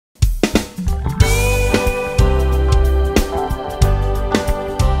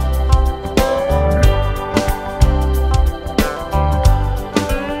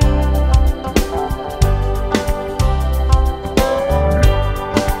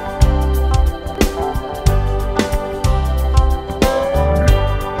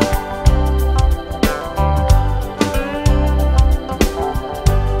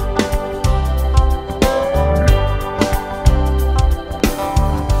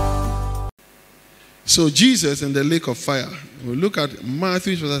So Jesus in the lake of fire. We'll look at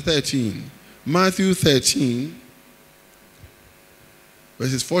Matthew chapter 13. Matthew 13,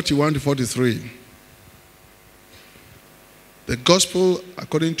 verses 41 to 43. The Gospel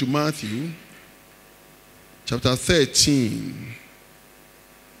according to Matthew chapter 13,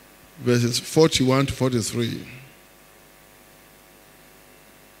 verses 41 to 43.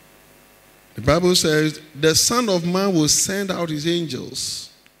 The Bible says, the Son of Man will send out his angels,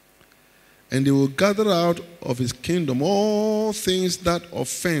 and they will gather out of his kingdom all things that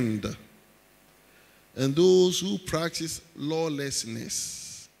offend, and those who practice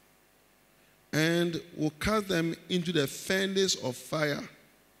lawlessness, and will cast them into the furnace of fire.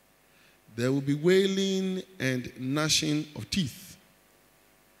 There will be wailing and gnashing of teeth.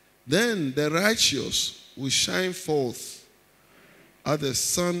 Then the righteous will shine forth as the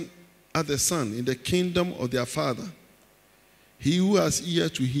sun in the kingdom of their Father. He who has ear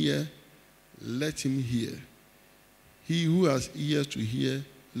to hear, let him hear. He who has ear to hear,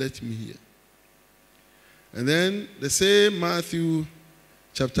 let him hear. And then the same Matthew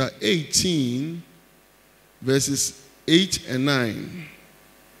chapter 18, verses 8 and 9.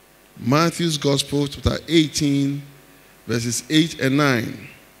 Matthew's Gospel, chapter 18, verses 8 and 9.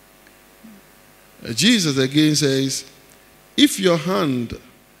 Jesus again says, if your hand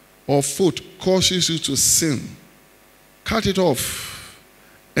or foot causes you to sin, cut it off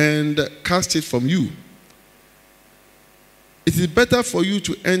and cast it from you. It is better for you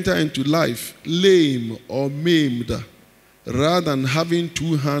to enter into life lame or maimed, rather than having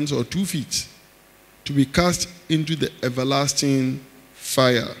 2 hands or 2 feet, to be cast into the everlasting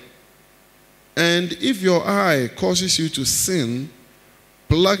fire. And if your eye causes you to sin,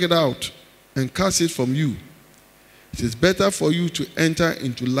 pluck it out and cast it from you. It is better for you to enter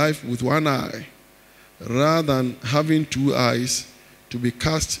into life with 1 eye, rather than having 2 eyes, to be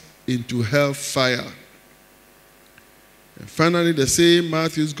cast into hell fire. And finally, the same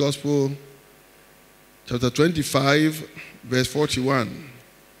Matthew's Gospel, chapter 25, verse 41.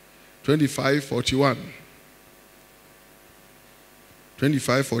 25, 41.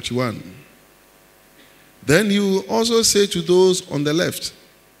 25, 41. Then he will also say to those on the left,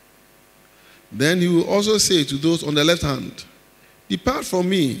 hand, depart from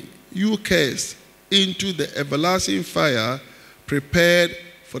me, you cursed, into the everlasting fire prepared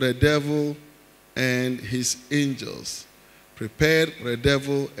for the devil and his angels. Prepared for the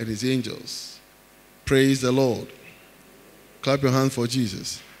devil and his angels. Praise the Lord. Clap your hands for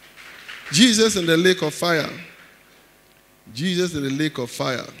Jesus. Jesus in the lake of fire. Jesus in the lake of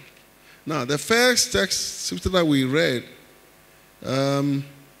fire. Now, the first text scripture that we read,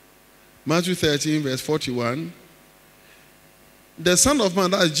 Matthew 13, verse 41, the Son of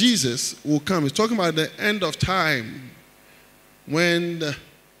Man, that is Jesus, will come. He's talking about the end of time, when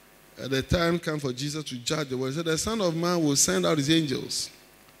the time comes for Jesus to judge the world. So the Son of Man will send out his angels,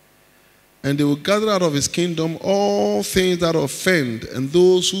 and they will gather out of his kingdom all things that offend, and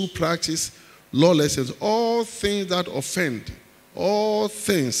those who practice lawlessness. All things that offend. All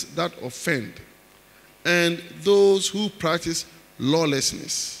things that offend, and those who practice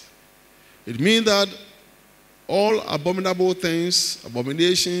lawlessness. It means that all abominable things,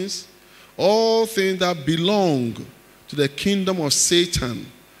 abominations, all things that belong to the kingdom of Satan,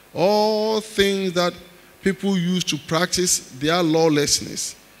 all things that people use to practice their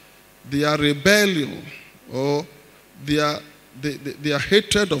lawlessness, their rebellion, or their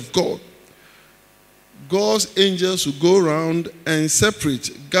hatred of God. God's angels will go around and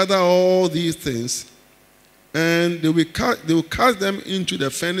gather all these things, and they will cast them into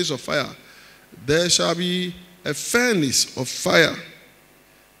the furnace of fire. There shall be a furnace of fire.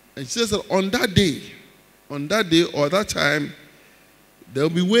 And it says that on that day or that time, there will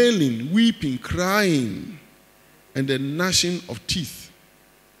be wailing, weeping, crying, and the gnashing of teeth.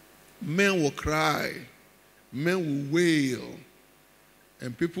 Men will cry, men will wail,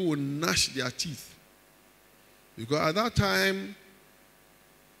 and people will gnash their teeth. Because at that time,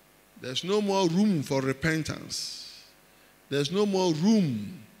 there's no more room for repentance. There's no more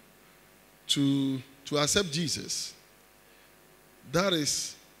room to accept Jesus. That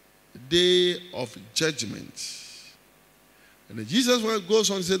is the day of judgment. And Jesus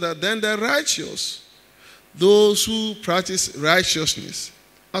goes on to say that then the righteous, those who practice righteousness,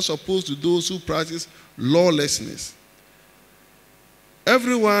 as opposed to those who practice lawlessness.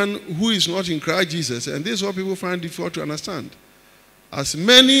 Everyone who is not in Christ Jesus, and this is what people find difficult to understand, as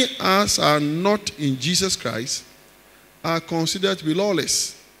many as are not in Jesus Christ are considered to be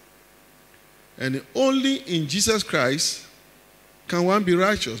lawless. And only in Jesus Christ can one be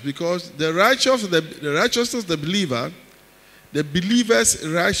righteous, because the righteousness of the believer, the believer's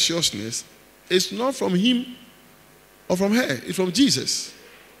righteousness, is not from him or from her. It's from Jesus.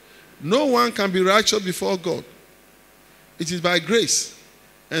 No one can be righteous before God. It is by grace.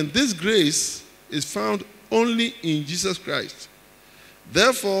 And this grace is found only in Jesus Christ.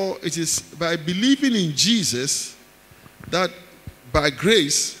 Therefore, it is by believing in Jesus that by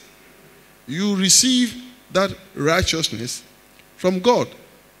grace you receive that righteousness from God.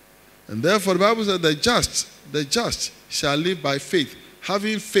 And therefore the Bible says the just shall live by faith.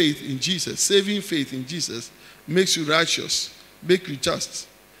 Having faith in Jesus, saving faith in Jesus makes you righteous, makes you just.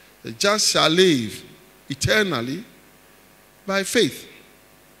 The just shall live eternally by faith.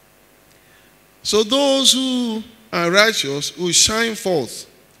 So those who are righteous will shine forth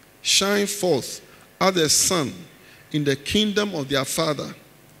as the sun in the kingdom of their Father.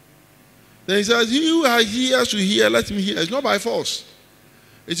 Then he says, he who has ears to hear, let him hear. It's not by force.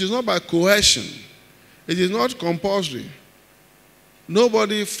 It is not by coercion. It is not compulsory.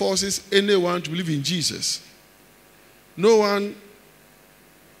 Nobody forces anyone to believe in Jesus. No one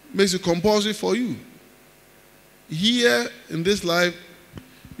makes it compulsory for you. Here in this life,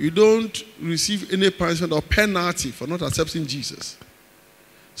 you don't receive any punishment or penalty for not accepting Jesus.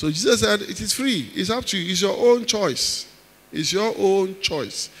 So Jesus said, it is free. It's up to you. It's your own choice. It's your own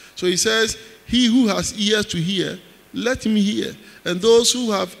choice. So he says, he who has ears to hear, let him hear. And those who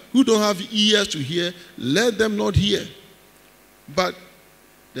don't have ears to hear, let them not hear. But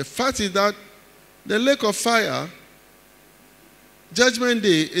the fact is that the lake of fire, judgment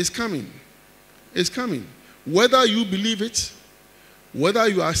day, is coming. It's coming. Whether you believe it, whether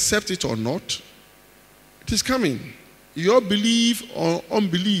you accept it or not, it is coming. Your belief or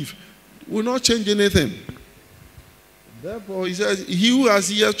unbelief will not change anything. Therefore, he says, he who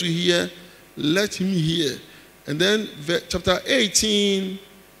has ears to hear, let him hear. And then chapter 18,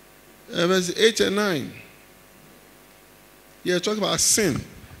 verse 8 and 9. Here, talk about sin.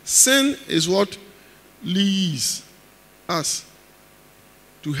 Sin is what leads us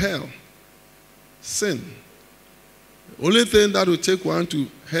to hell. Sin. The only thing that will take one to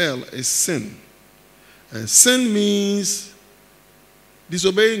hell is sin. And sin means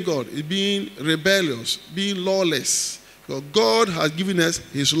disobeying God, being rebellious, being lawless. Because God has given us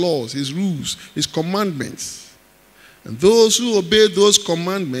his laws, his rules, his commandments. And those who obey those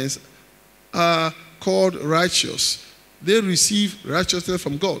commandments are called righteous. They receive righteousness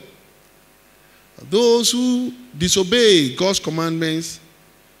from God. Those who disobey God's commandments,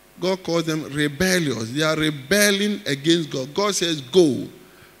 God calls them rebellious. They are rebelling against God. God says, go.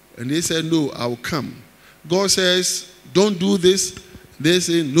 And they say, no, I will come. God says, don't do this. They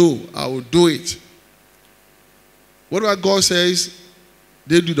say, no, I will do it. Whatever God says,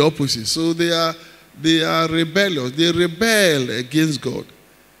 they do the opposite. So they are rebellious. They rebel against God.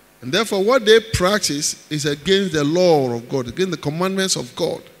 And therefore, what they practice is against the law of God, against the commandments of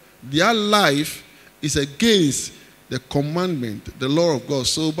God. Their life is against the commandment, the law of God.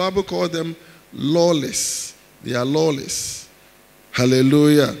 So the Bible calls them lawless. They are lawless.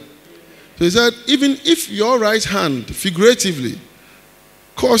 Hallelujah. So he said, even if your right hand, figuratively,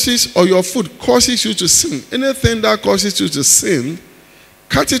 causes, or your foot causes you to sin, anything that causes you to sin,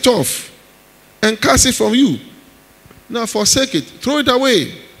 cut it off and cast it from you. Now forsake it. Throw it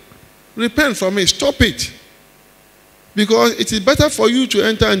away. Repent from it. Stop it. Because it is better for you to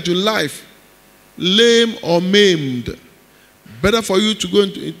enter into life lame or maimed. Better for you to go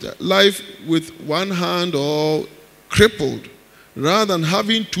into life with one hand or crippled, rather than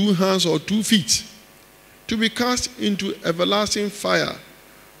having 2 hands or 2 feet, to be cast into everlasting fire.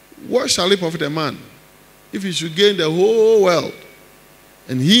 What shall it profit a man if he should gain the whole world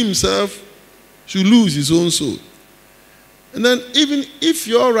and he himself should lose his own soul? And then even if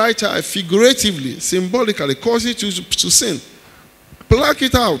your right eye figuratively, symbolically causes you to sin, pluck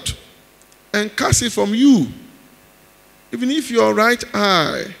it out and cast it from you. Even if your right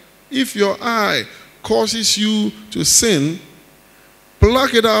eye, if your eye causes you to sin,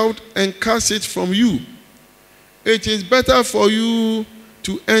 pluck it out and cast it from you. It is better for you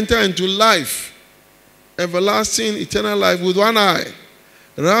to enter into life, everlasting, eternal life with one eye,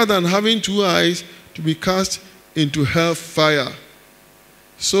 rather than having 2 eyes to be cast into hellfire.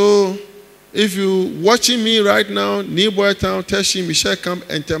 So, if you watching me right now, Neighbor Town, Teshi, Michelle Camp,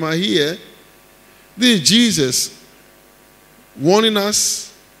 and Temahia, this is Jesus warning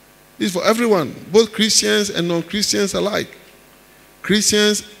us. This is for everyone, both Christians and non-Christians alike.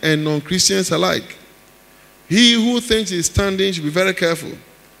 Christians and non-Christians alike. He who thinks he's standing should be very careful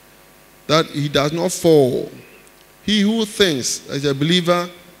that he does not fall. He who thinks as a believer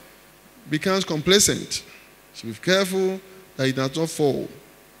becomes complacent. Should be careful that he does not fall.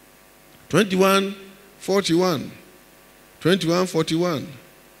 21:41. 21:41.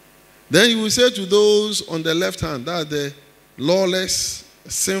 Then he will say to those on the left hand, that the lawless,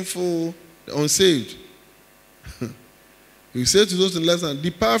 sinful, the unsaved. He will say to those on the left hand,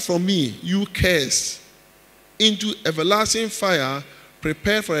 depart from me, you cursed, into everlasting fire,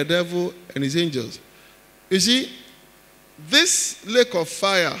 prepared for the devil and his angels. You see, this lake of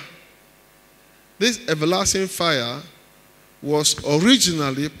fire, this everlasting fire, was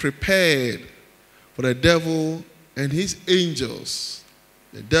originally prepared for the devil and his angels,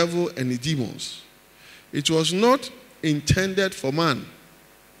 the devil and his demons. It was not intended for man.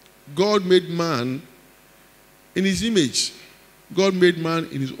 God made man in his image. God made man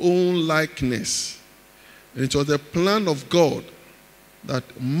in his own likeness. And it was the plan of God that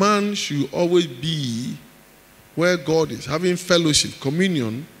man should always be where God is, having fellowship,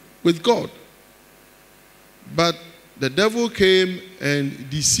 communion with God. But the devil came and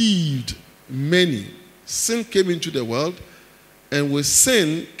deceived many. Sin came into the world, and with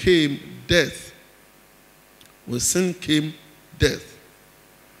sin came death. With sin came death.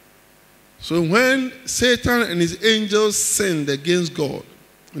 So when Satan and his angels sinned against God,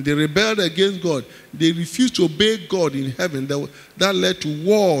 they rebelled against God, they refused to obey God in heaven, that led to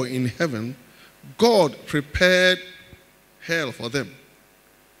war in heaven. God prepared hell for them.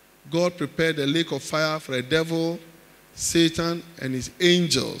 God prepared a lake of fire for the devil, Satan, and his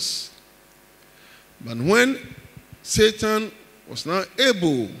angels. But when Satan was now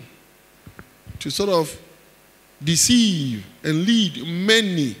able to sort of deceive and lead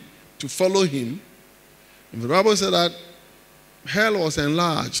many to follow him, and the Bible said that hell was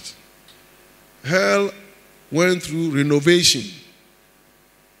enlarged. Hell went through renovation.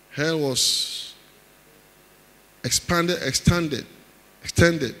 Hell was extended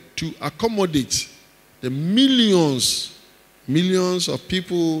to accommodate the millions of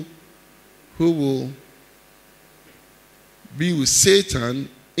people who will be with Satan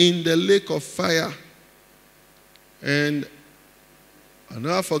in the lake of fire. And I'll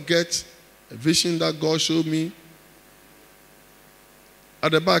never forget a vision that God showed me.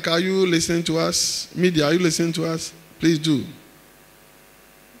 At the back, are you listening to us? Media, are you listening to us? Please do.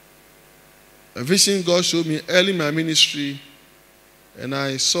 A vision God showed me early in my ministry, and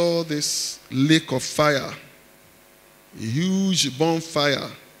I saw this lake of fire, a huge bonfire,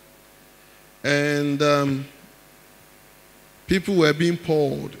 and people were being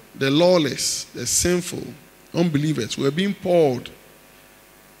poured. The lawless, the sinful, unbelievers were being poured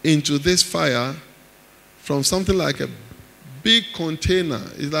into this fire from something like a big container.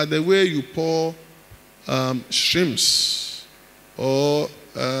 It's like the way you pour shrimps or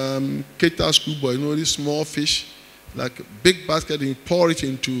cater schoolboy, these small fish, like a big basket, and you pour it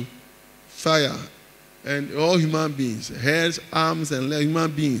into fire. And all human beings, heads, arms, and legs,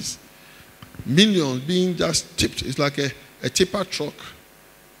 human beings, millions being just tipped. It's like a tipper truck.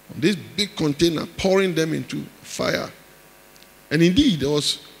 This big container, pouring them into fire. And indeed, there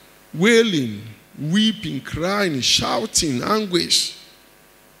was wailing, weeping, crying, shouting, anguish,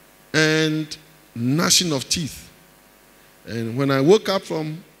 and gnashing of teeth. And when I woke up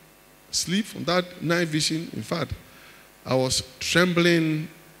from sleep, from that night vision, in fact, I was trembling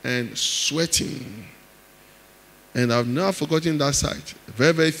and sweating. And I've never forgotten that sight. A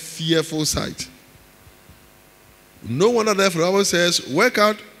very, very fearful sight. No wonder therefore the Bible says, work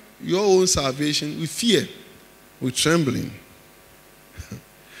out your own salvation with fear, with trembling.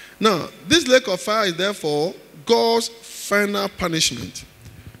 Now, this lake of fire is therefore God's final punishment.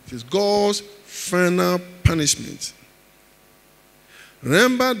 It is God's final punishment.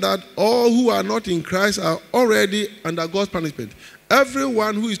 Remember that all who are not in Christ are already under God's punishment.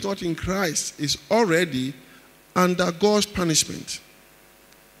 Everyone who is not in Christ is already under God's punishment.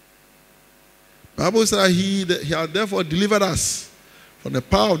 The Bible says that he has therefore delivered us from the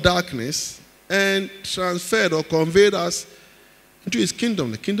power of darkness and transferred or conveyed us into his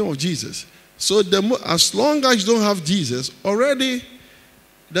kingdom, the kingdom of Jesus. So as long as you don't have Jesus, already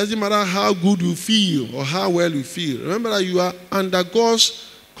it doesn't matter how good you feel or how well you feel. Remember that you are under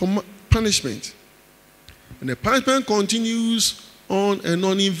God's punishment. And the punishment continues on and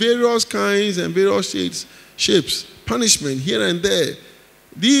on in various kinds and various shapes. Punishment here and there.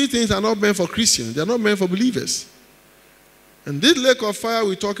 These things are not meant for Christians. They are not meant for believers. And this lake of fire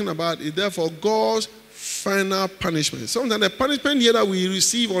we're talking about is therefore God's final punishment. Sometimes the punishment here that we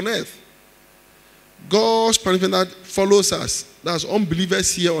receive on earth, God's punishment that follows us, that's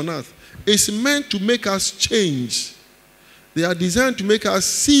unbelievers here on earth, is meant to make us change. They are designed to make us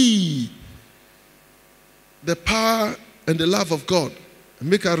see the power and the love of God and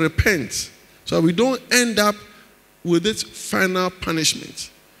make us repent so we don't end up with its final punishment.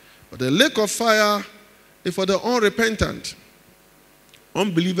 But the lake of fire is for the unrepentant.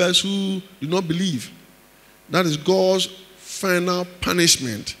 unbelievers who do not believe. That is God's final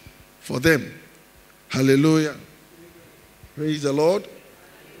punishment for them. Hallelujah. Praise the Lord.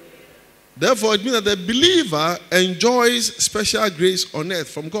 Therefore, it means that the believer enjoys special grace on earth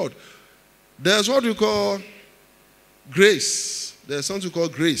from God. There's what we call grace. There's something we call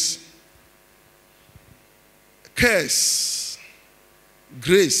grace. Curse,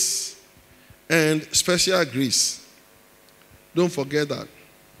 grace, and special grace. Don't forget that.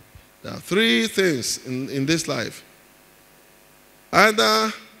 There are three things in this life.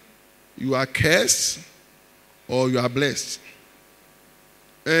 Either you are cursed or you are blessed.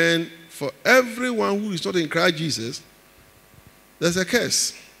 And for everyone who is not in Christ Jesus, there's a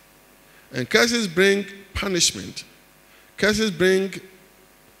curse. And curses bring punishment. Curses bring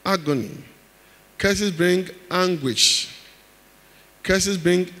agony. Curses bring anguish. Curses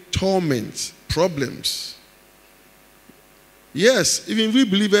bring torment, problems. Yes, even we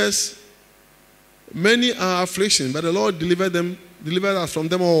believers, many are afflictions, but the Lord delivered us from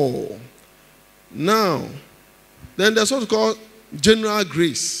them all. Now, then there's what's called general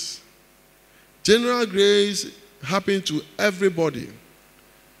grace. General grace happens to everybody.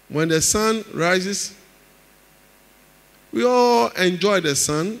 When the sun rises, we all enjoy the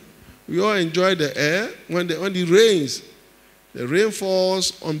sun. We all enjoy the air. When it rains, the rain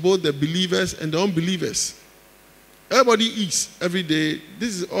falls on both the believers and the unbelievers. Everybody eats every day.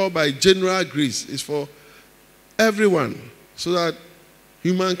 This is all by general grace. It's for everyone, so that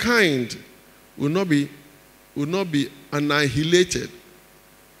humankind will not be annihilated,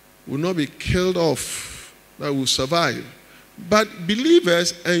 will not be killed off, that will survive. But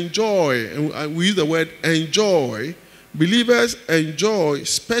believers enjoy, and we use the word enjoy, believers enjoy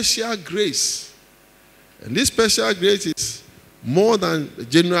special grace. And this special grace is more than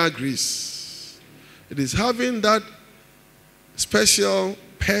general grace. It is having that special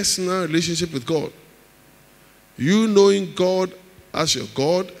personal relationship with God. You knowing God as your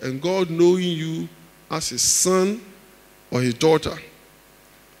God, and God knowing you as his son or his daughter.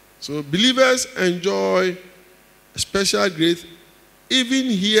 So believers enjoy special grace even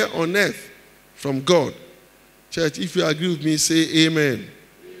here on earth from God. Church, if you agree with me, say amen.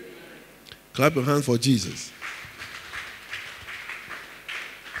 Amen. Clap your hands for Jesus.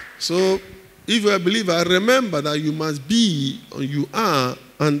 So, if you're a believer, remember that you must be, or you are,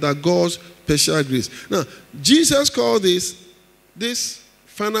 under God's special grace. Now, Jesus called this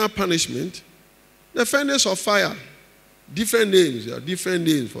final punishment the furnace of fire. Different names. There are different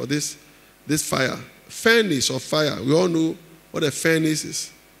names for this fire. Furnace of fire. We all know what a furnace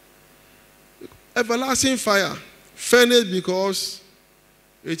is. Everlasting fire. Furnace because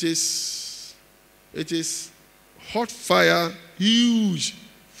it is hot fire, huge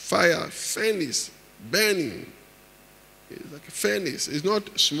fire, furnace, burning. It's like a furnace. It's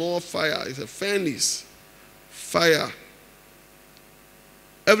not small fire. It's a furnace, fire.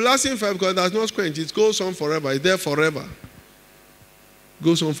 Everlasting fire because it does not quench. It goes on forever. It's there forever.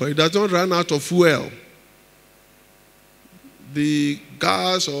 Goes on forever. It does not run out of fuel. The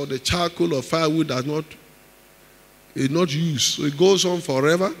gas or the charcoal or firewood is not used. So it goes on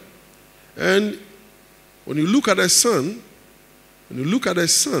forever. And when you look at the sun,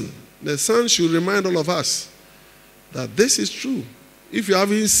 the sun should remind all of us that this is true. If you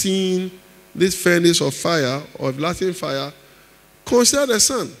haven't seen this furnace of fire or everlasting fire, consider the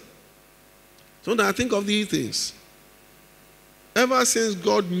sun. So that I think of these things. Ever since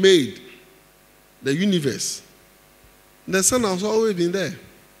God made the universe, the sun has always been there.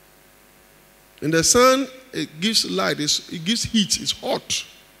 And the sun, it gives light, it gives heat, it's hot,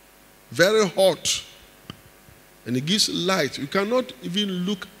 very hot. And it gives light. You cannot even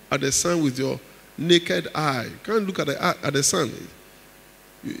look at the sun with your naked eye. You can't look at the sun.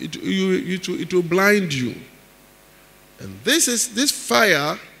 It will blind you. And this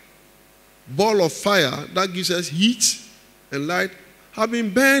fire, ball of fire that gives us heat and light, have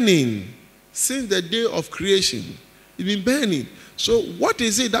been burning since the day of creation. It's been burning. So what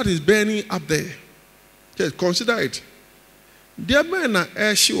is it that is burning up there? Just consider it.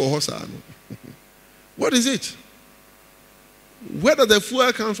 What is it? Where does the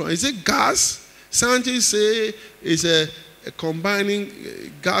fuel come from? Is it gas? Scientists say it's a combining,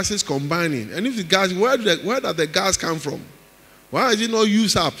 gases combining. And if the gas, where does the gas come from? Why is it not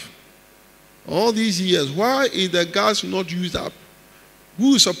used up? All these years, why is the gas not used up?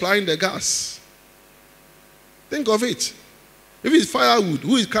 Who is supplying the gas? Think of it. If it's firewood,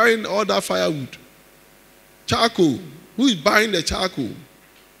 who is carrying all that firewood? Charcoal. Who is buying the charcoal?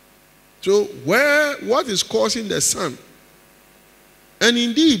 So what is causing the sun? And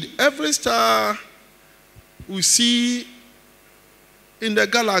indeed, every star we see in the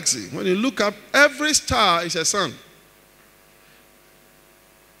galaxy, when you look up, every star is a sun.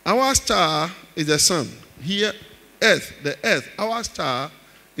 Our star is the sun. Here, Earth, the Earth, our star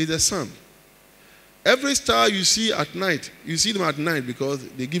is the sun. Every star you see at night, you see them at night because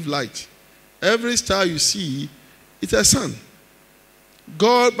they give light. Every star you see, it's a sun.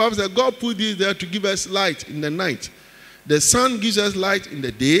 Bible says God put this there to give us light in the night. The sun gives us light in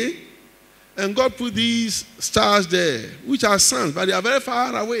the day, and God put these stars there, which are suns, but they are very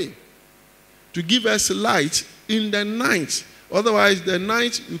far away, to give us light in the night. Otherwise, the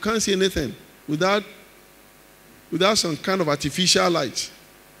night, you can't see anything without some kind of artificial light.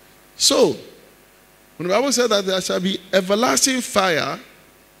 So, when the Bible says that there shall be everlasting fire,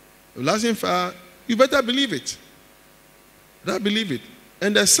 you better believe it. Believe it.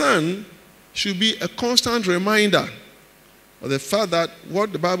 And the sun should be a constant reminder of the fact that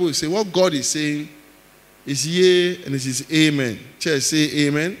what the Bible is saying, what God is saying, is yea and it is amen. Church, say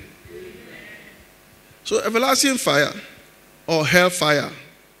amen. Amen. So everlasting fire or hellfire,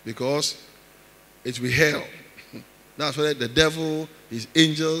 because it will be hell. That's why the devil, his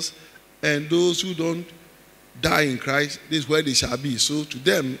angels, and those who don't die in Christ, this is where they shall be. So to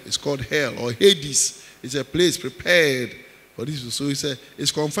them, it's called hell or Hades. It's a place prepared for this. So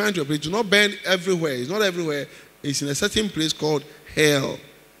it's confined to a place. It do not burn everywhere. It's not everywhere. It's in a certain place called hell.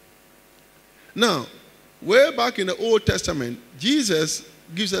 Now, way back in the Old Testament, Jesus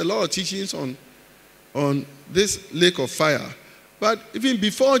gives a lot of teachings on this lake of fire. But even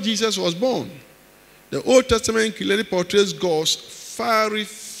before Jesus was born, the Old Testament clearly portrays God's fiery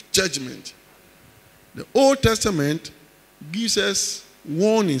judgment. The Old Testament gives us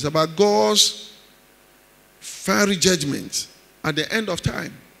warnings about God's fiery judgment at the end of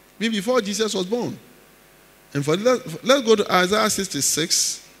time, even before Jesus was born. And let's go to Isaiah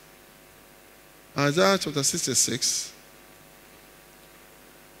 66. Isaiah chapter 66,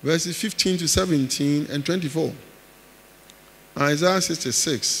 verses 15 to 17 and 24. Isaiah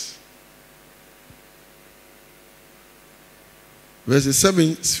 66, verses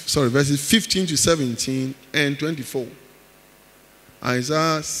 15 to 17 and 24.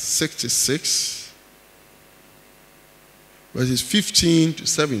 Isaiah 66, verses 15 to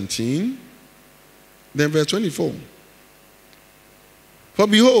 17, then verse 24. For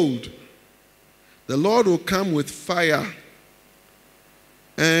behold, the Lord will come with fire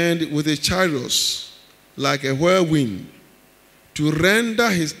and with a chariot like a whirlwind, to render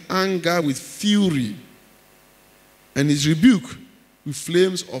his anger with fury and his rebuke with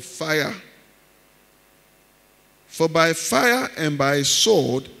flames of fire. For by fire and by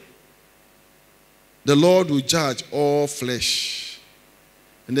sword the Lord will judge all flesh,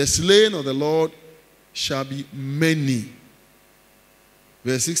 and the slain of the Lord shall be many.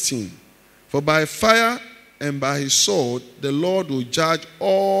 Verse 16. For by fire and by his sword the Lord will judge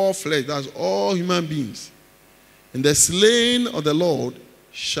all flesh, that's all human beings, and the slain of the Lord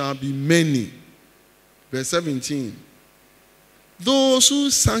shall be many. Verse 17. Those who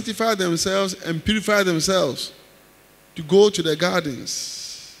sanctify themselves and purify themselves to go to the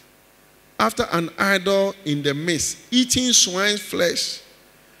gardens after an idol in the midst, eating swine's flesh,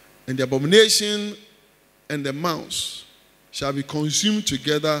 and the abomination and the mouse shall be consumed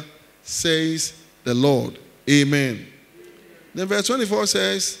together, says the Lord. Amen. Then verse 24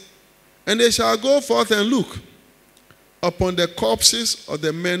 says, and they shall go forth and look upon the corpses of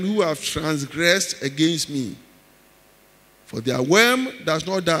the men who have transgressed against me. For their worm does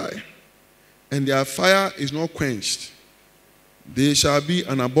not die, and their fire is not quenched. They shall be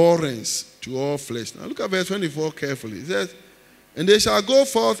an abhorrence to all flesh. Now look at verse 24 carefully. It says, and they shall go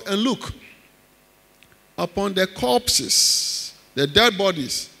forth and look upon the corpses, the dead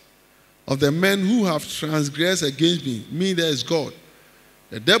bodies of the men who have transgressed against me. Me, there is God.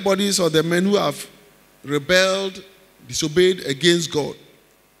 The dead bodies of the men who have rebelled, disobeyed against God.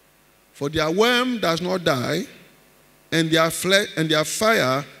 For their worm does not die, and their flesh and their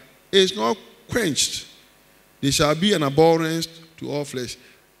fire is not quenched. They shall be an abhorrence to all flesh.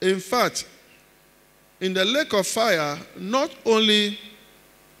 In fact, in the lake of fire, not only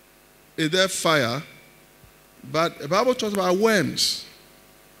is there fire, but the Bible talks about worms.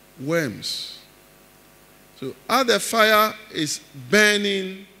 Worms. So as the fire is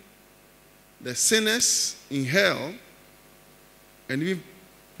burning the sinners in hell, and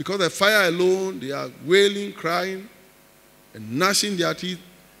because the fire alone, they are wailing, crying, and gnashing their teeth,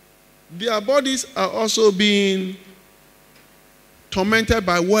 their bodies are also being tormented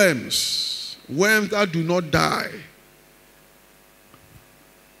by worms. Worms that do not die.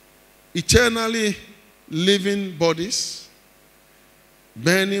 Eternally living bodies,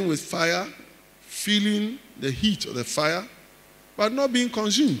 burning with fire, feeling the heat of the fire, but not being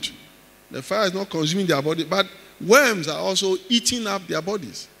consumed. The fire is not consuming their body, but worms are also eating up their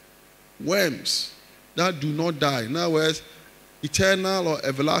bodies. Worms that do not die. In other words, eternal or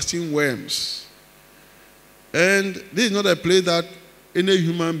everlasting worms. And this is not a place that any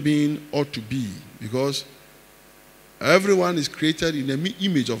human being ought to be, because everyone is created in the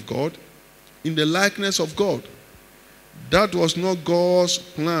image of God, in the likeness of God. That was not God's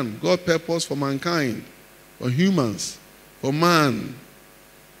plan, God's purpose for mankind, for humans, for man.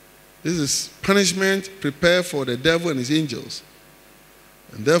 This is punishment prepared for the devil and his angels.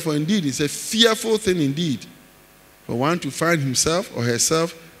 And therefore, indeed, it's a fearful thing indeed for one to find himself or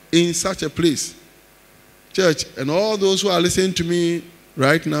herself in such a place. Church, and all those who are listening to me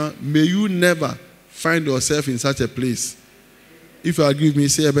right now, may you never find yourself in such a place. If you agree with me,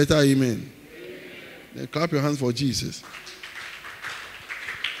 say a better amen. Then clap your hands for Jesus.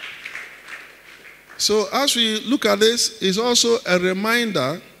 So as we look at this, it's also a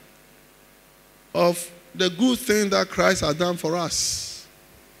reminder of the good thing that Christ has done for us.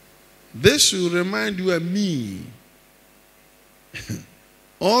 This should remind you and me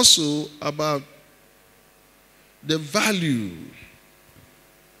also about the value,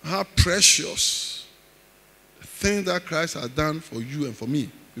 how precious the thing that Christ has done for you and for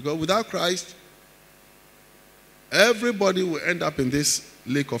me. Because without Christ, everybody will end up in this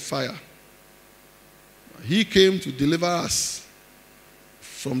lake of fire. He came to deliver us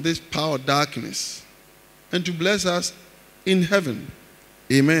from this power of darkness and to bless us in heaven.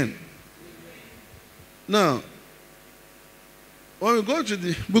 Amen. Now, when we go to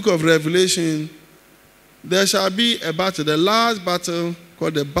the book of Revelation, there shall be a battle, the last battle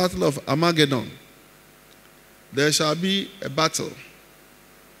called the Battle of Armageddon. There shall be a battle,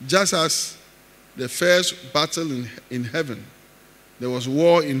 just as the first battle in heaven. There was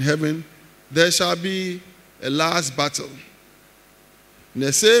war in heaven. There shall be a last battle. In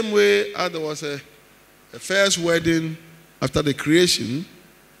the same way as there was a first wedding after the creation,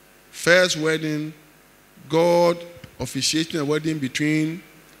 first wedding, God officiating a wedding between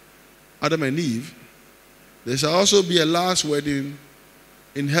Adam and Eve, there shall also be a last wedding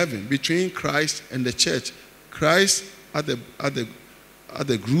in heaven between Christ and the church. Christ as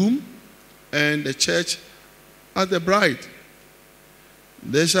the groom and the church as the bride.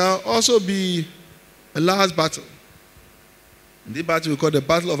 There shall also be a last battle. This battle we call the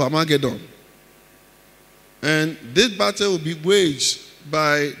Battle of Armageddon. And this battle will be waged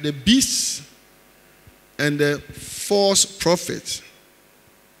by the beasts and the false prophet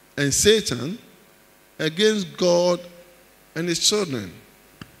and Satan against God and his children.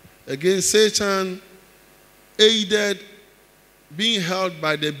 Against Satan, aided, being held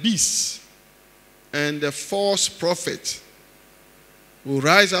by the beasts and the false prophet, will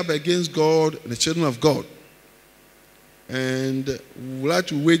rise up against God and the children of God, and would like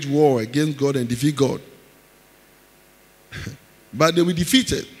to wage war against God and defeat God. But they will be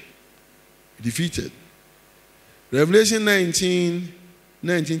defeated. Defeated. Revelation 19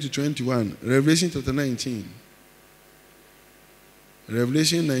 to 21. Revelation chapter 19.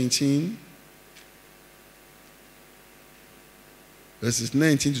 Revelation 19, verses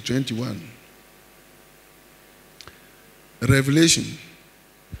 19 to 21. Revelation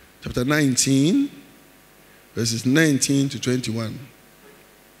chapter 19, verses 19 to 21.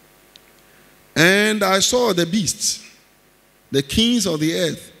 And I saw the beasts, the kings of the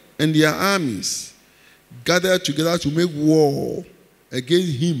earth, and their armies gathered together to make war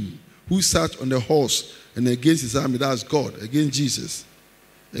against him who sat on the horse and against his army. That's God, against Jesus.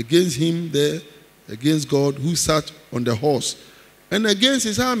 Against him there, against God who sat on the horse and against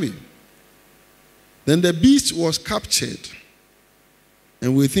his army. Then the beast was captured,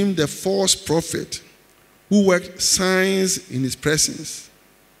 and with him the false prophet who worked signs in his presence,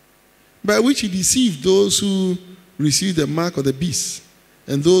 by which he deceived those who received the mark of the beast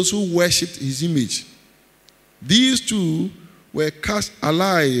and those who worshipped his image. These two were cast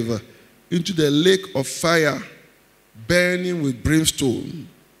alive into the lake of fire, burning with brimstone.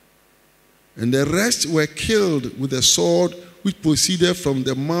 And the rest were killed with a sword which proceeded from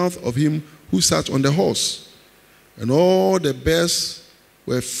the mouth of him who sat on the horse. And all the beasts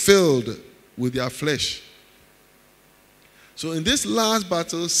were filled with their flesh. So in this last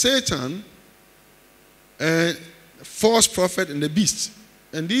battle, Satan, false prophet, and the beast,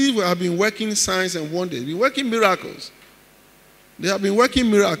 and these have been working signs and wonders, been working miracles. They have been working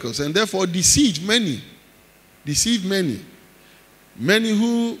miracles and therefore deceived many. Deceived many. Many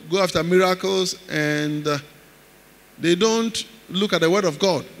who go after miracles and they don't look at the word of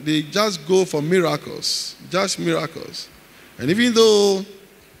God. They just go for miracles. Just miracles. And even though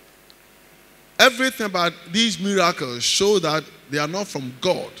everything about these miracles show that They are not from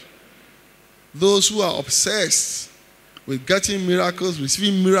God. Those who are obsessed with getting miracles,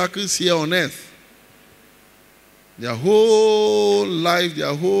 receiving miracles here on earth, their whole life,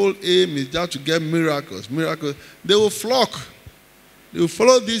 their whole aim is just to get miracles. They will flock. They will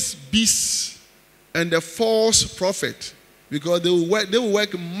follow these beasts and the false prophet, because they will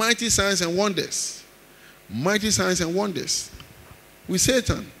work mighty signs and wonders. Mighty signs and wonders. With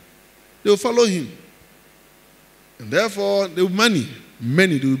Satan, they will follow him. And therefore, they will many.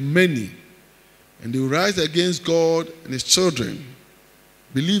 And they will rise against God and his children,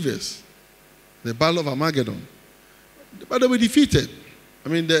 believers. The battle of Armageddon. But they will be defeated. I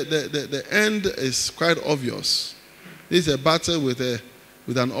mean, the end is quite obvious. This is a battle with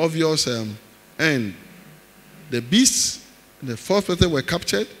an obvious end. The beasts, the false prophets were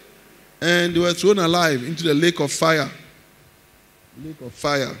captured, and they were thrown alive into the lake of fire. Lake of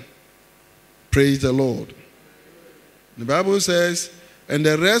fire. Praise the Lord. The Bible says, and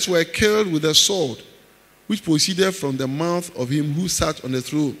the rest were killed with a sword, which proceeded from the mouth of him who sat on the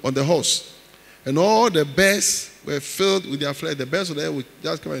throne, on the horse. And all the beasts were filled with their flesh. The beasts of the earth would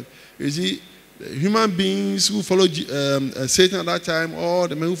just come in. You see, the human beings who followed Satan at that time, or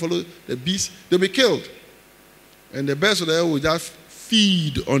the men who followed the beast, they'll be killed. And the beasts of the earth will just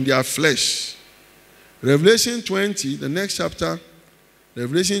feed on their flesh. Revelation 20, the next chapter,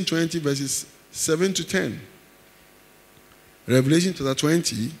 Revelation 20, verses 7 to 10. Revelation chapter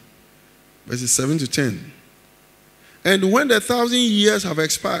 20, verses 7 to 10. And when the 1,000 years have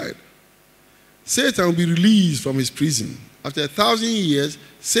expired, Satan will be released from his prison. After 1,000 years,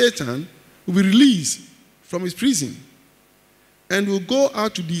 Satan will be released from his prison and will go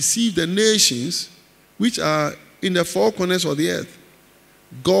out to deceive the nations which are in the four corners of the earth,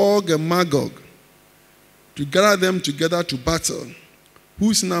 Gog and Magog, to gather them together to battle,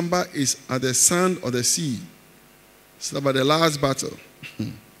 whose number is as the sand of the sea. It's about the last battle.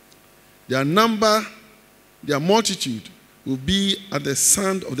 Their number, their multitude will be at the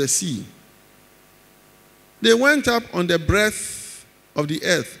sand of the sea. They went up on the breadth of the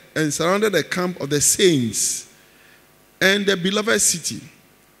earth and surrounded the camp of the saints and the beloved city.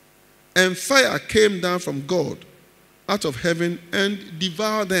 And fire came down from God out of heaven and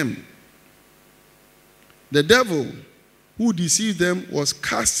devoured them. The devil who deceived them was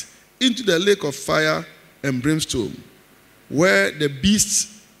cast into the lake of fire and brimstone, where the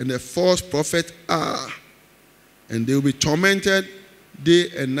beasts and the false prophet are, and they will be tormented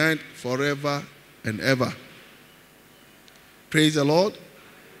day and night forever and ever. Praise the Lord.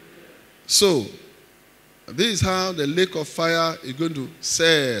 So, this is how the lake of fire is going to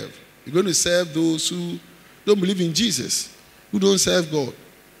serve. It's going to serve those who don't believe in Jesus, who don't serve God.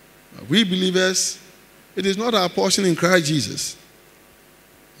 We believers, it is not our portion in Christ Jesus.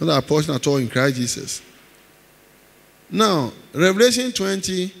 Not our portion at all in Christ Jesus. Now, Revelation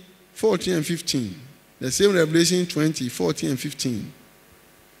 20, 14 and 15. The same Revelation 20, 14 and 15.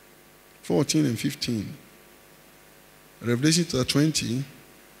 14 and 15. Revelation 20,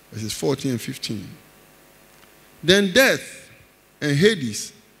 verses 14 and 15. Then death and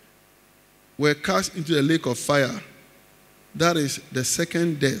Hades were cast into the lake of fire. That is the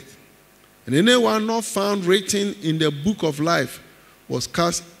second death. And anyone not found written in the book of life was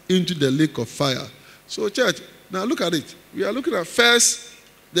cast into the lake of fire. So, church, now look at it. We are looking at first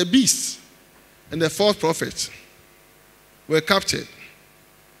the beasts and the false prophets were captured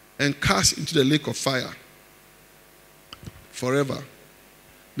and cast into the lake of fire forever.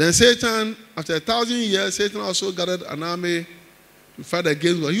 Then Satan, after 1,000 years, Satan also gathered an army to fight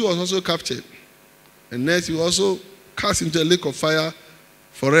against God. He was also captured. And next, he was also cast into the lake of fire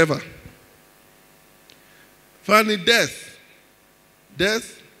forever. Finally, death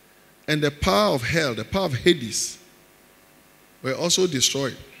and the power of hell, the power of Hades, were also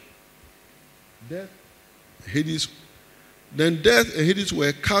destroyed. Death, Hades. Then death and Hades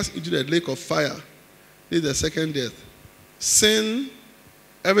were cast into the lake of fire. This is the second death. Sin,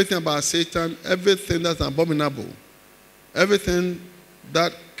 everything about Satan, everything that's abominable, everything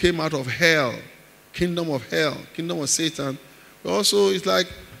that came out of hell, kingdom of Satan. Also, it's like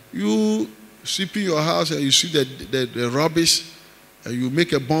you sweeping your house and you see the rubbish and you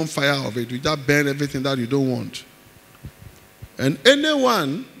make a bonfire of it. You just burn everything that you don't want. And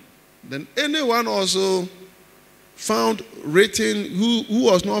anyone also found written, who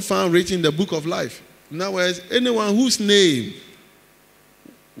was not found written in the book of life. In other words, anyone whose name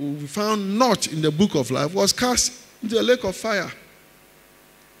we found not in the book of life was cast into the lake of fire.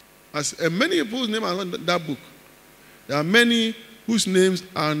 And many people's names are not in that book. There are many whose names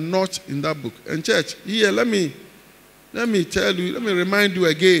are not in that book. And church, here, let me tell you, let me remind you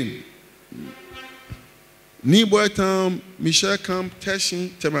again. Niboetam, Michel Camp,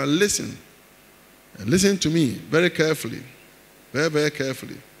 Teshin, Tema, listen. And listen to me very carefully. Very, very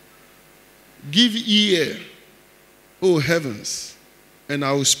carefully. Give ear, O heavens, and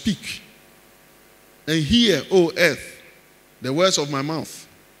I will speak. And hear, O earth, the words of my mouth.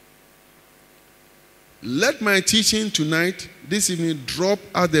 Let my teaching tonight, this evening, drop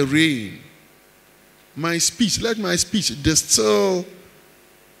as the rain. My speech, let my speech distill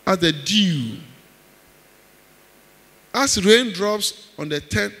as the dew. As raindrops on the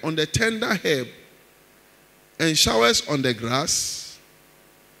tender herb and showers on the grass.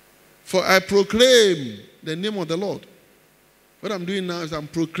 For I proclaim the name of the Lord. What I'm doing now is I'm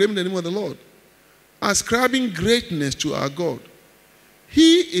proclaiming the name of the Lord. Ascribing greatness to our God.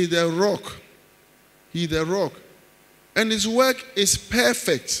 He is the rock. He is the rock. And his work is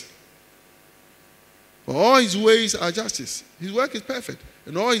perfect. For all his ways are justice. His work is perfect.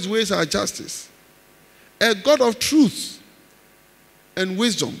 And all his ways are justice. A God of truth and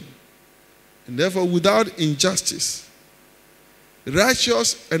wisdom. And therefore without injustice.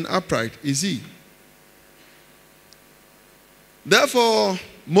 Righteous and upright is he. Therefore,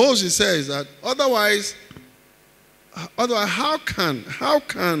 Moses says that otherwise how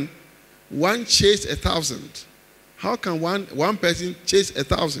can one chase 1,000? How can one person chase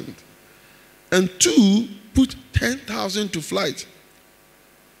 1,000? And two, put 10,000 to flight.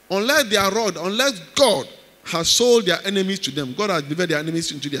 Unless God has sold their enemies to them. God has delivered their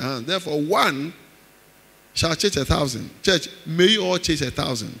enemies into their hands. Therefore, one shall chase 1,000. Church, may you all chase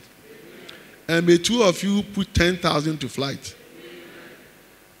 1,000. And may two of you put 10,000 to flight.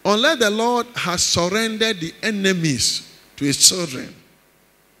 Unless the Lord has surrendered the enemies to his children.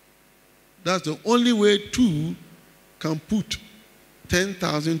 That's the only way two can put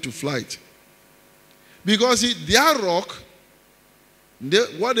 10,000 to flight. Because their rock,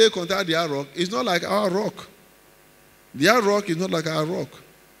 what they consider their rock, is not like our rock. Their rock is not like our rock.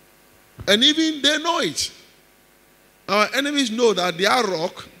 And even they know it. Our enemies know that their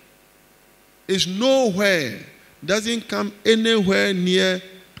rock is nowhere, doesn't come anywhere near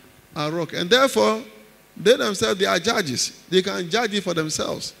our rock. And therefore, they themselves, they are judges. They can judge it for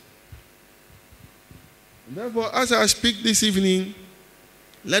themselves. And therefore, as I speak this evening,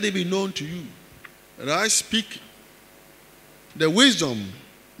 let it be known to you that I speak the wisdom,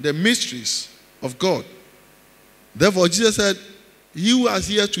 the mysteries of God. Therefore, Jesus said, he who has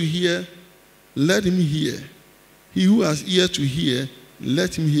ear to hear, let him hear. He who has ear to hear,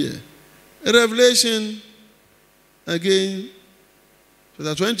 let him hear. Revelation, again,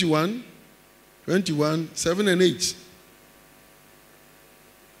 chapter 21, 7 and 8.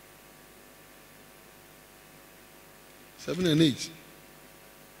 Seven and 8.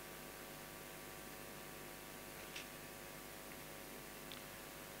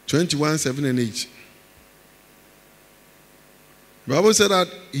 (21, 7 and 8). The Bible said that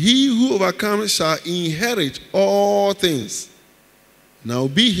he who overcomes shall inherit all things. And I will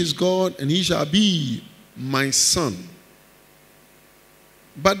be his God, and he shall be my son.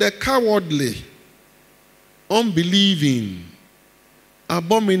 But the cowardly, unbelieving,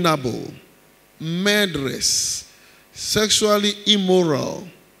 abominable, murderers, sexually immoral,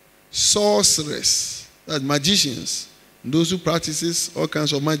 sorcerers, that's magicians, those who practices all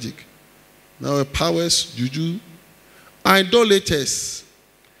kinds of magic, now powers, juju, idolaters,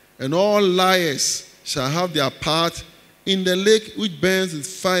 and all liars shall have their part in the lake which burns with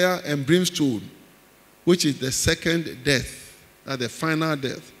fire and brimstone, which is the second death, the final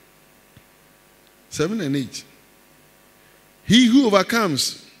death. 7 and 8. He who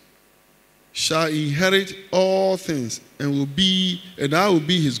overcomes shall inherit all things, and I will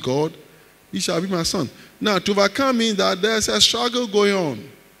be his God. He shall be my son. Now, to overcome means that there's a struggle going on.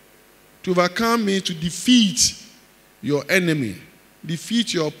 To overcome means to defeat your enemy,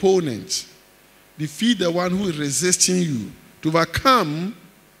 defeat your opponent, defeat the one who is resisting you. To overcome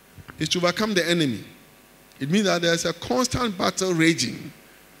is to overcome the enemy. It means that there's a constant battle raging.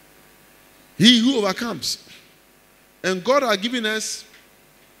 He who overcomes. And God has given us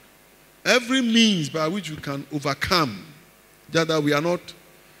every means by which we can overcome, that we are not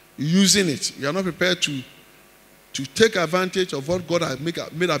using it. We are not prepared to take advantage of what God has made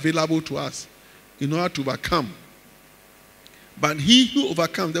available to us in order to overcome. But he who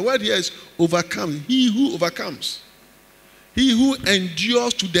overcomes, the word here is overcome. He who overcomes. He who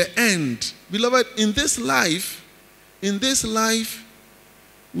endures to the end. Beloved, in this life,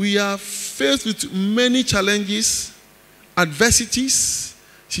 we are faced with many challenges, adversities,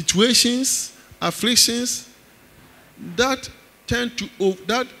 situations, afflictions that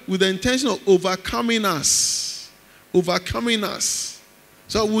with the intention of overcoming us.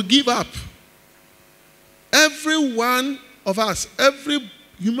 So we give up. Every one of us, every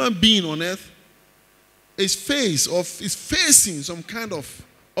human being on earth is facing some kind of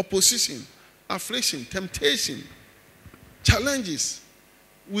opposition, affliction, temptation, challenges,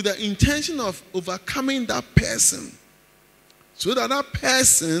 with the intention of overcoming that person, so that that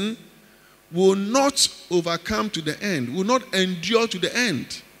person will not overcome to the end, will not endure to the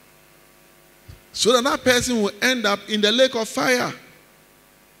end, so that that person will end up in the lake of fire.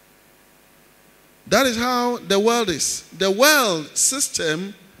 That is how the world is. The world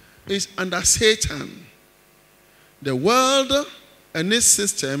system is under Satan. The world and its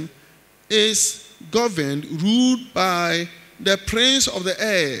system is governed, ruled by the prince of the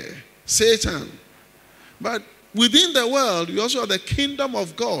air, Satan. But within the world, we also have the kingdom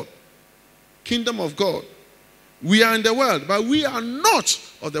of God. Kingdom of God. We are in the world, but we are not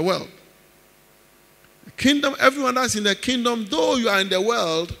of the world. The kingdom, everyone that's in the kingdom, though you are in the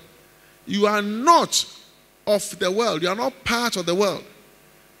world, you are not of the world. You are not part of the world.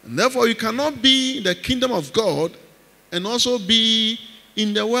 And therefore, you cannot be in the kingdom of God and also be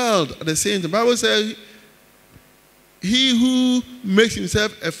in the world at the same time. The Bible says, he who makes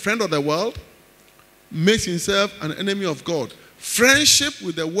himself a friend of the world makes himself an enemy of God. Friendship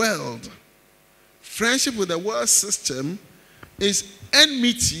with the world, friendship with the world system is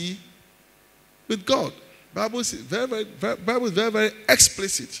enmity with God. Bible is very, very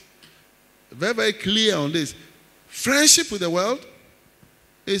explicit, very, very clear on this. Friendship with the world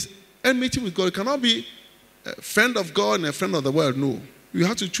is enmity with God. You cannot be a friend of God and a friend of the world. No. You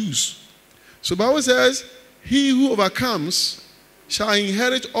have to choose. So the Bible says, he who overcomes shall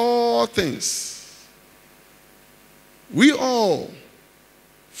inherit all things. We all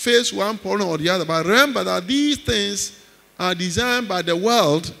face one problem or the other, but remember that these things are designed by the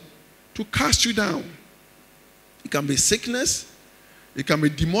world to cast you down. It can be sickness, it can be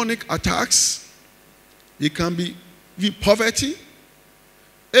demonic attacks, it can be poverty,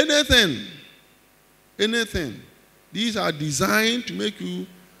 anything. These are designed to make you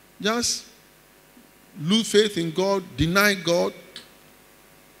just lose faith in God, deny God,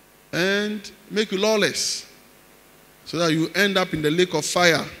 and make you lawless, so that you end up in the lake of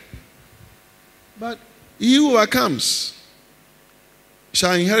fire. But he who overcomes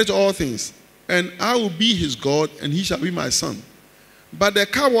shall inherit all things, and I will be his God, and he shall be my son. But the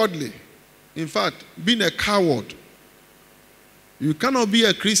cowardly, in fact, being a coward, you cannot be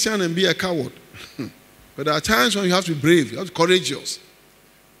a Christian and be a coward. But there are times when you have to be brave, you have to be courageous.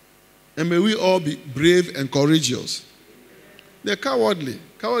 And may we all be brave and courageous. They're cowardly.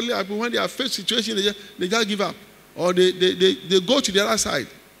 Cowardly are when they are faced situations, they just give up. Or they go to the other side.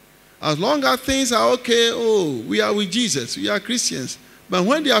 As long as things are okay, we are with Jesus, we are Christians. But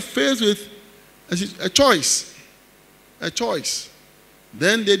when they are faced with a choice,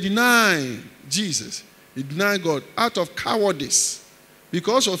 then they deny Jesus. They deny God out of cowardice,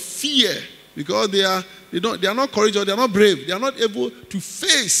 because of fear, because they are not courageous, they are not brave, they are not able to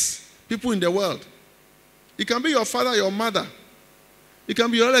face people in the world. It can be your father, your mother. It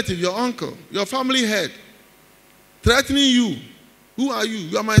can be your relative, your uncle, your family head, threatening you. Who are you?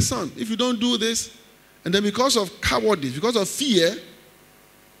 You are my son. If you don't do this, and then because of cowardice, because of fear,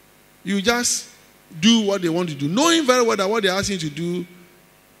 you just do what they want to do, knowing very well that what they're asking you to do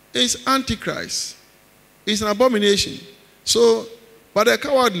is antichrist. It's an abomination. So, but they're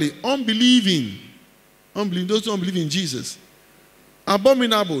cowardly, unbelieving, those who don't believe in Jesus.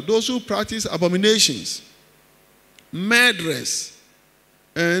 Abominable, those who practice abominations. Murderers.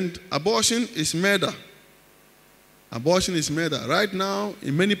 And abortion is murder. Abortion is murder. Right now,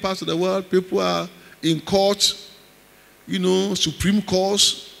 in many parts of the world, people are in court, Supreme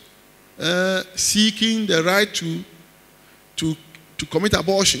Courts, seeking the right to commit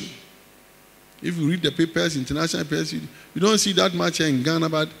abortion. If you read the papers, international papers, you don't see that much here in Ghana,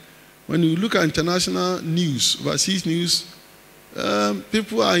 but when you look at international news, overseas news,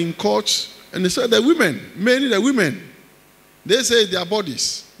 people are in court, and they say the women, mainly the women, they say their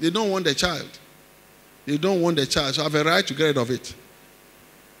bodies, they don't want the child. They don't want the child, so I have a right to get rid of it.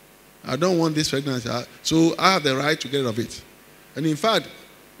 I don't want this pregnancy, so I have the right to get rid of it. And in fact,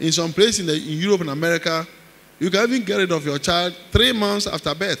 in some places in Europe and America, you can even get rid of your child 3 months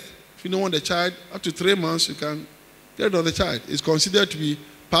after birth. If you don't want the child, up to 3 months, you can get rid of the child. It's considered to be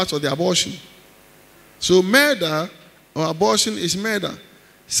part of the abortion. So murder or abortion is murder.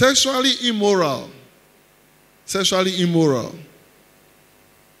 Sexually immoral.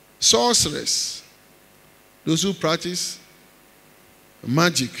 Sorcerers. Those who practice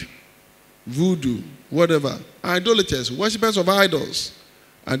magic, voodoo, whatever. Idolaters, worshippers of idols.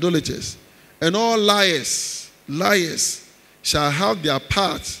 Idolaters. And all liars shall have their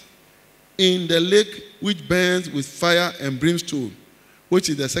part in the lake which burns with fire and brimstone, which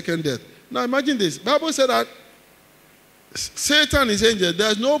is the second death. Now imagine this. The Bible said that Satan is angel.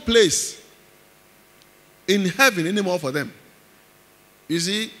 There's no place in heaven anymore for them. You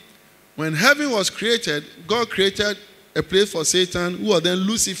see, when heaven was created, God created a place for Satan, who was then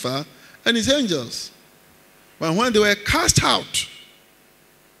Lucifer, and his angels. But when they were cast out,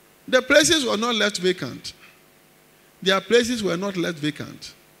 the places were not left vacant. Their places were not left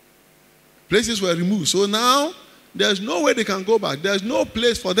vacant. Places were removed. So now, there's no way they can go back. There's no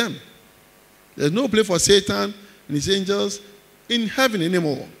place for them. There's no place for Satan and his angels in heaven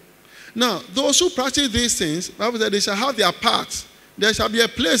anymore. Now, those who practice these things, the Bible said they shall have their parts. There shall be a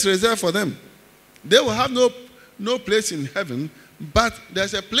place reserved for them. They will have no place in heaven, but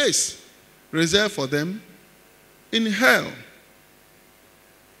there's a place reserved for them in hell.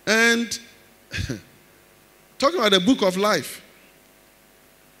 And talking about the book of life,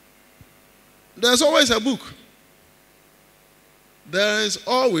 there's always a book. There is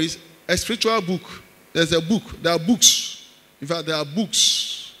always a spiritual book. There's a book. There are books. In fact, there are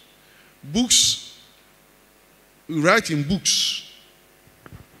books. Books, we write in books.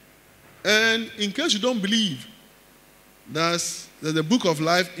 And in case you don't believe, there's a book of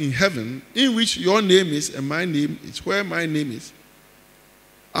life in heaven in which your name is and my name is, where my name is.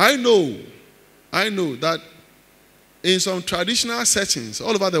 I know that in some traditional settings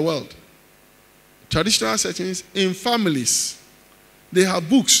all over the world, traditional settings in families, they have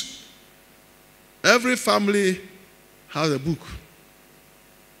books. Every family has a book.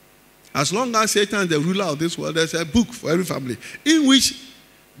 As long as Satan is the ruler of this world, there's a book for every family in which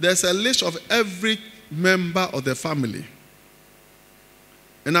there's a list of every member of the family.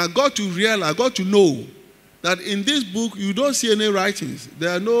 And I got to know that in this book you don't see any writings.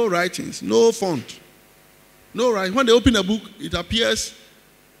 There are no writings, no font. No writing. When they open a book, it appears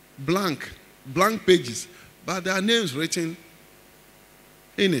blank pages, but there are names written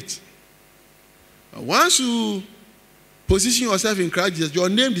in it. Once you position yourself in Christ Jesus, your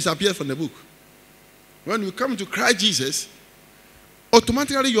name disappears from the book. When you come to Christ Jesus,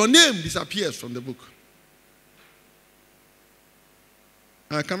 automatically your name disappears from the book.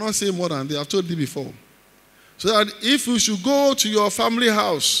 I cannot say more than that. I've told you before. So that if you should go to your family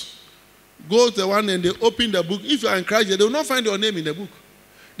house, go to the one and they open the book, if you are in Christ, they will not find your name in the book.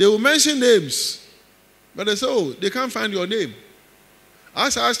 They will mention names, but they say, oh, they can't find your name.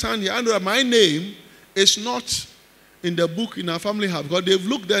 As I stand here, I know that my name is not in the book in our family house, because they've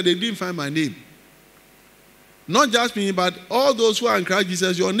looked there, they didn't find my name. Not just me, but all those who are in Christ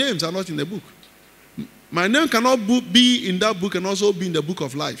Jesus, your names are not in the book. My name cannot be in that book and also be in the book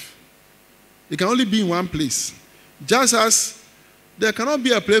of life. It can only be in one place. Just as there cannot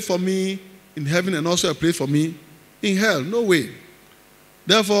be a place for me in heaven and also a place for me in hell. No way.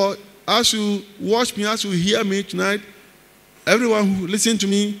 Therefore, as you watch me, as you hear me tonight, everyone who listens to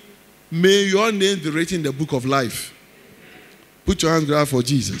me, may your name be written in the book of life. Put your hands together for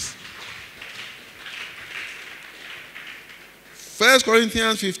Jesus. 1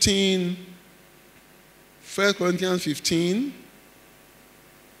 Corinthians 15, verse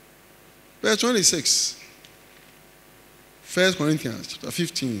 26. 1 Corinthians chapter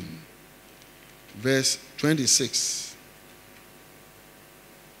 15, verse 26.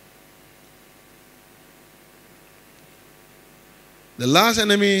 The last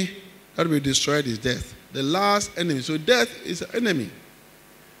enemy that will be destroyed is death. The last enemy. So death is an enemy.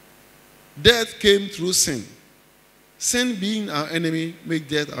 Death came through sin. Sin being our enemy makes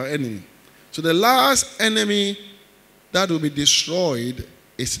death our enemy. So the last enemy that will be destroyed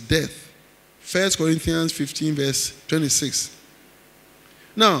is death. 1 Corinthians 15, verse 26.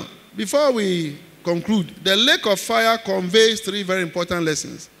 Now, before we conclude, the lake of fire conveys three very important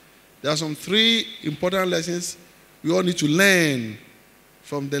lessons. There are some three important lessons we all need to learn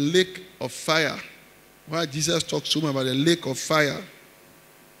from the lake of fire. Why Jesus talks so much about the lake of fire.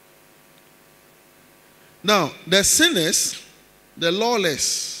 Now, the sinners, the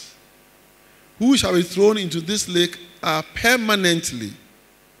lawless, who shall be thrown into this lake are permanently,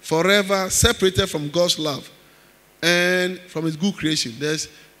 forever separated from God's love and from his good creation.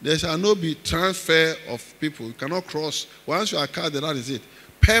 There shall not be transfer of people. You cannot cross. Once you are cast, that is it.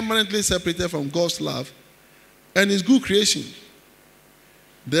 Permanently separated from God's love and his good creation.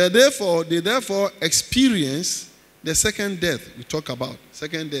 They therefore experience the second death we talk about.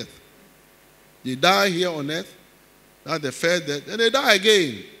 Second death. They die here on earth. That's the first death. And they die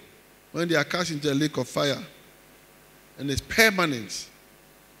again when they are cast into the lake of fire. And it's permanent.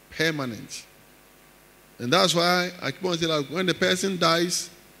 Permanent. And that's why I keep on saying that when the person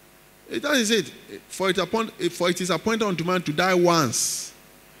dies, that is it. For it is appointed unto man to die once.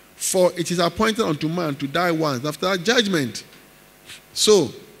 For it is appointed unto man to die once, after that judgment.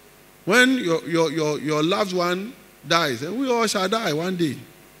 So, when your loved one dies, and we all shall die one day.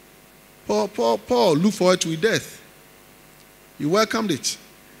 Paul looked forward to death. He welcomed it.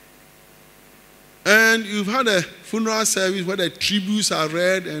 And you've had a funeral service where the tributes are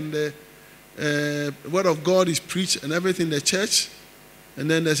read and the word of God is preached and everything in the church. And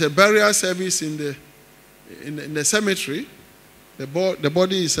then there's a burial service in the cemetery. The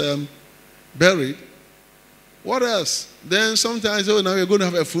body is buried. What else? Then sometimes, now we're going to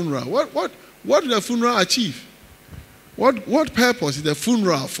have a funeral. What did the funeral achieve? What purpose is the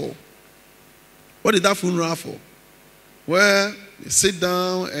funeral for? What is that funeral for? Where they sit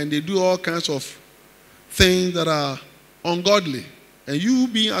down and they do all kinds of things that are ungodly. And you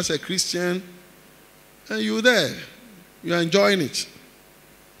being as a Christian, and you're there. You're enjoying it.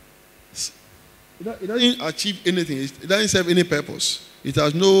 It doesn't achieve anything. It doesn't serve any purpose. It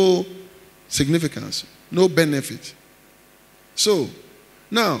has no significance, no benefit. So,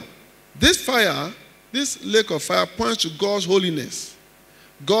 now, this fire, this lake of fire points to God's holiness.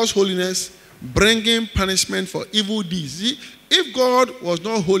 God's holiness bringing punishment for evil deeds. See, if God was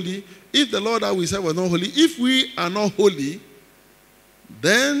not holy, if the Lord that we serve was not holy, if we are not holy,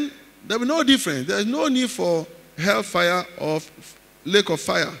 then there will be no difference. There is no need for hellfire or lake of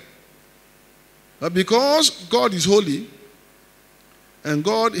fire. But because God is holy and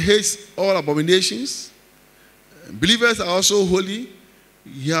God hates all abominations, believers are also holy,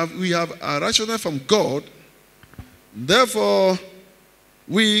 we have a righteousness from God. Therefore,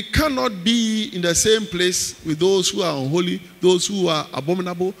 we cannot be in the same place with those who are unholy, those who are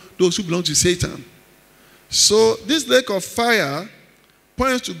abominable, those who belong to Satan. So this lake of fire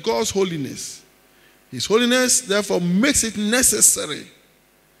points to God's holiness. His holiness, therefore, makes it necessary,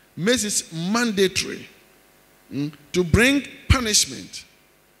 makes it mandatory to bring punishment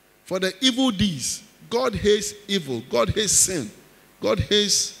for the evil deeds. God hates evil. God hates sin. God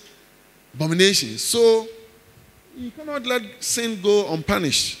hates abomination. So, you cannot let sin go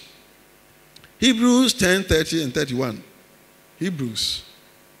unpunished. Hebrews 10:30 and 31. Hebrews.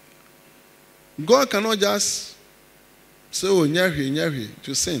 God cannot just say, oh, nyahwe,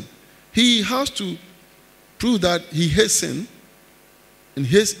 to sin. He has to prove that he hates sin and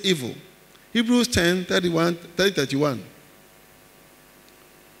hates evil. Hebrews 10:31.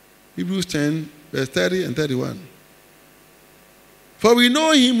 Hebrews 10, verse 30 and 31. For we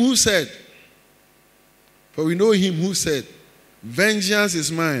know him who said, vengeance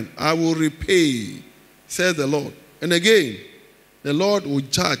is mine, I will repay, says the Lord. And again, the Lord will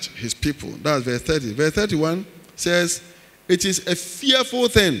judge his people. That's verse 30. Verse 31 says, it is a fearful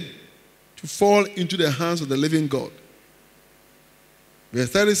thing to fall into the hands of the living God. Verse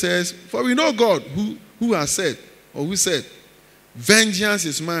 30 says, for we know God who has said, or who said, vengeance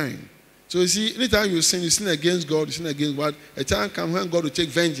is mine. So you see, anytime you sin against God, you sin against God. A time comes when God will take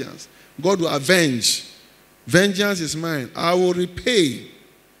vengeance. God will avenge. Vengeance is mine. I will repay,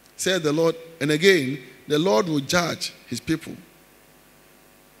 said the Lord. And again, the Lord will judge his people.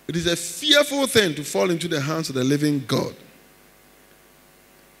 It is a fearful thing to fall into the hands of the living God.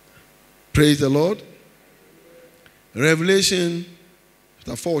 Praise the Lord. Revelation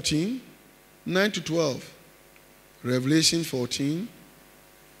chapter 14, 9 to 12. Revelation 14,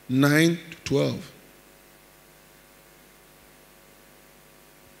 9 to 12.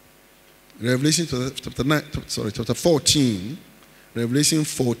 Revelation chapter 14, Revelation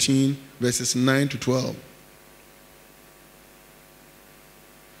 14, verses 9 to 12.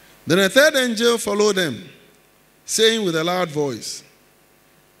 Then a third angel followed them, saying with a loud voice,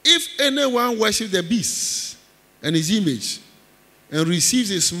 if anyone worships the beast and his image, and receives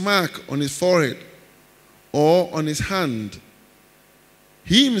his mark on his forehead or on his hand,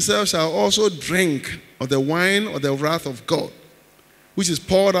 he himself shall also drink of the wine of the wrath of God, which is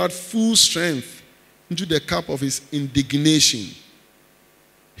poured out full strength into the cup of his indignation.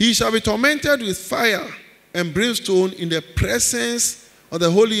 He shall be tormented with fire and brimstone in the presence of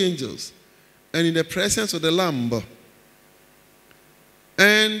the holy angels and in the presence of the Lamb.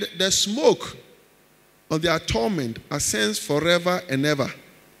 And the smoke of their torment ascends forever and ever.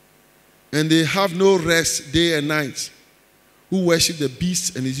 And they have no rest day and night, who worship the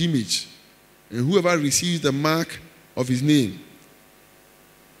beast and his image, and whoever receives the mark of his name.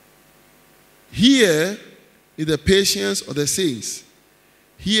 Here is the patience of the saints.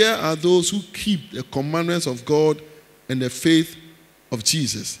 Here are those who keep the commandments of God and the faith of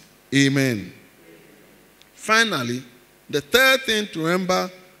Jesus. Amen. Finally, the third thing to remember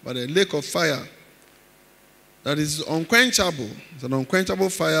about the lake of fire, that is unquenchable. It's an unquenchable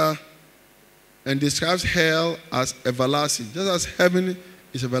fire and describes hell as everlasting. Just as heaven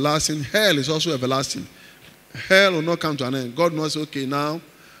is everlasting. Hell is also everlasting. Hell will not come to an end. God knows, okay, now,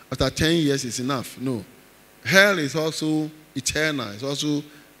 after 10 years, it's enough. No. Hell is also eternal. It's also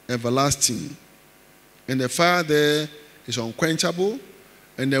everlasting. And the fire there is unquenchable.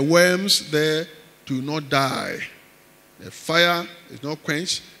 And the worms there do not die. The fire is not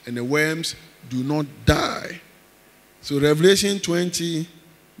quenched. And the worms do not die. So Revelation 20,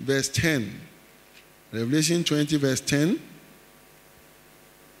 verse 10. Revelation 20, verse 10.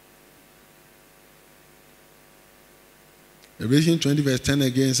 Revelation 20, verse 10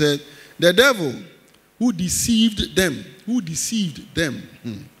 again said, the devil who deceived them,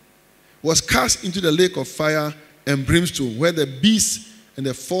 was cast into the lake of fire and brimstone, where the beast and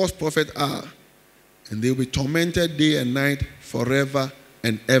the false prophet are, and they will be tormented day and night forever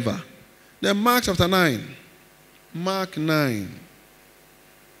and ever. Then Mark chapter 9. Mark 9.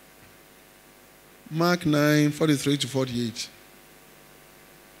 Mark 9, 43 to 48.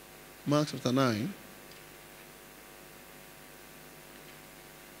 Mark chapter 9.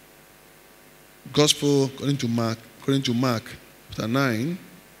 Gospel according to Mark chapter 9,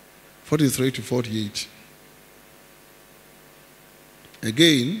 43 to 48.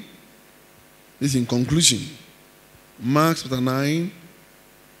 Again, this is in conclusion. Mark chapter 9,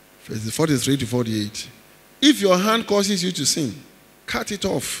 verses 43 to 48. If your hand causes you to sin, cut it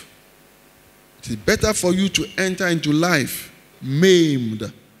off. It is better for you to enter into life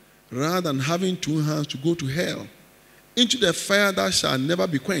maimed, rather than having two hands to go to hell, into the fire that shall never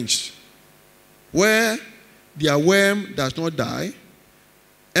be quenched, where their worm does not die,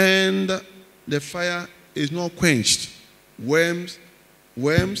 and the fire is not quenched. Worms,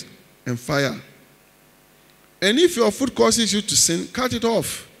 and fire. And if your foot causes you to sin, cut it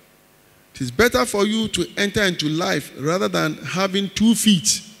off. It is better for you to enter into life rather than having 2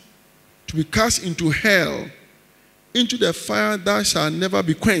 feet to be cast into hell, into the fire that shall never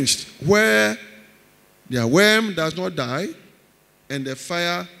be quenched, where their worm does not die, and the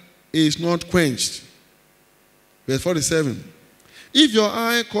fire is not quenched. Verse 47. If your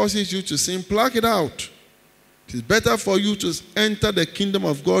eye causes you to sin, pluck it out. It is better for you to enter the kingdom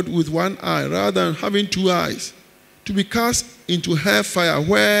of God with one eye rather than having 2 eyes, to be cast into hellfire,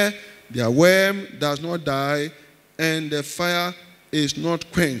 where their worm does not die and the fire is not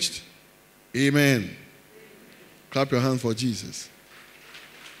quenched. Amen. Clap your hands for Jesus.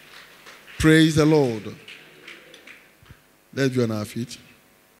 Praise the Lord. Let's be on our feet.